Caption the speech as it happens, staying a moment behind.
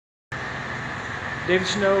David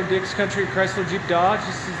Chanot, Dick's Country Chrysler Jeep Dodge.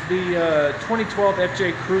 This is the 2012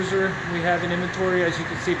 FJ Cruiser we have in inventory. As you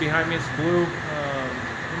can see behind me, it's blue.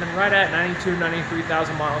 And then right at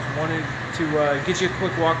 93,000 miles. Wanted to get you a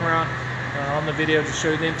quick walk around on the video, just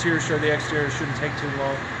show you the interior, show the exterior. It shouldn't take too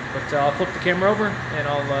long. But I'll flip the camera over and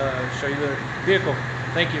I'll show you the vehicle.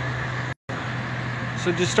 Thank you.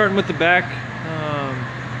 So just starting with the back.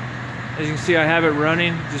 As you can see, I have it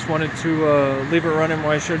running. Just wanted to leave it running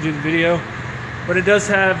while I showed you the video. But it does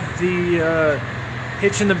have the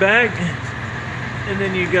hitch in the back, and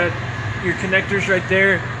then you got your connectors right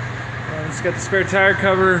there. It's got the spare tire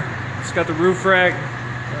cover. It's got the roof rack.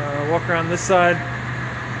 Walk around this side.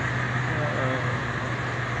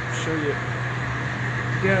 Show you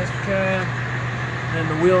gas cab, and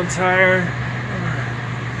the wheel and tire.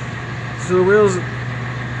 So the wheels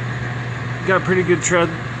got pretty good tread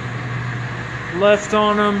left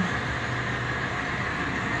on them.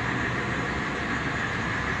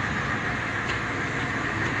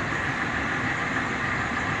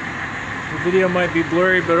 The video might be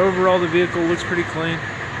blurry, but overall the vehicle looks pretty clean. You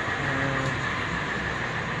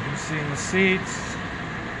can see in the seats.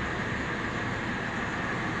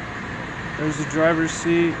 There's the driver's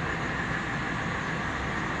seat.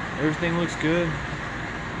 Everything looks good.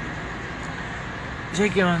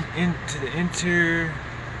 Take you on into the interior.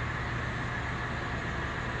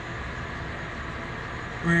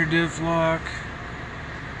 Rear diff lock,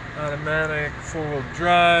 automatic, 4-wheel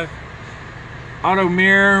drive, auto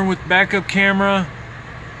mirror with backup camera.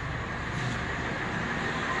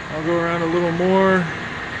 I'll go around a little more.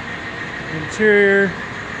 Interior.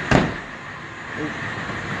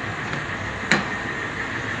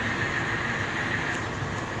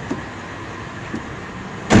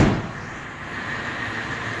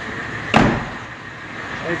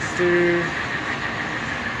 Exterior.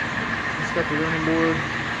 It's got the running board.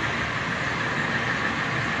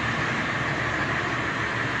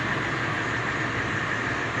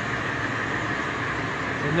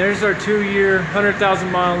 And there's our 2-year, 100,000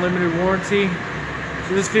 mile limited warranty.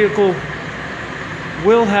 So this vehicle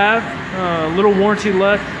will have a little warranty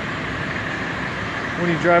left when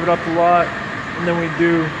you drive it off the lot. And then we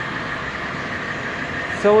do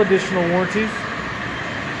sell additional warranties.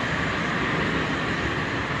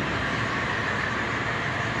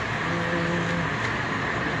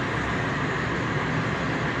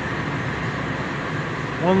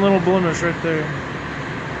 One little blemish right there.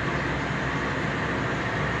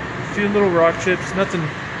 A few little rock chips, nothing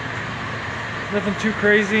too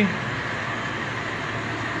crazy.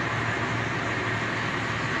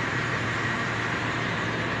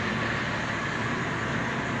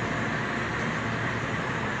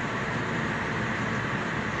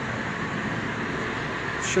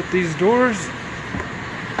 Shut these doors.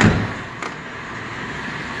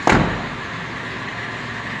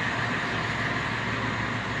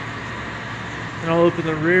 And I'll open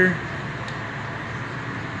the rear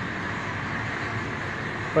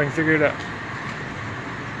if I can figure it out.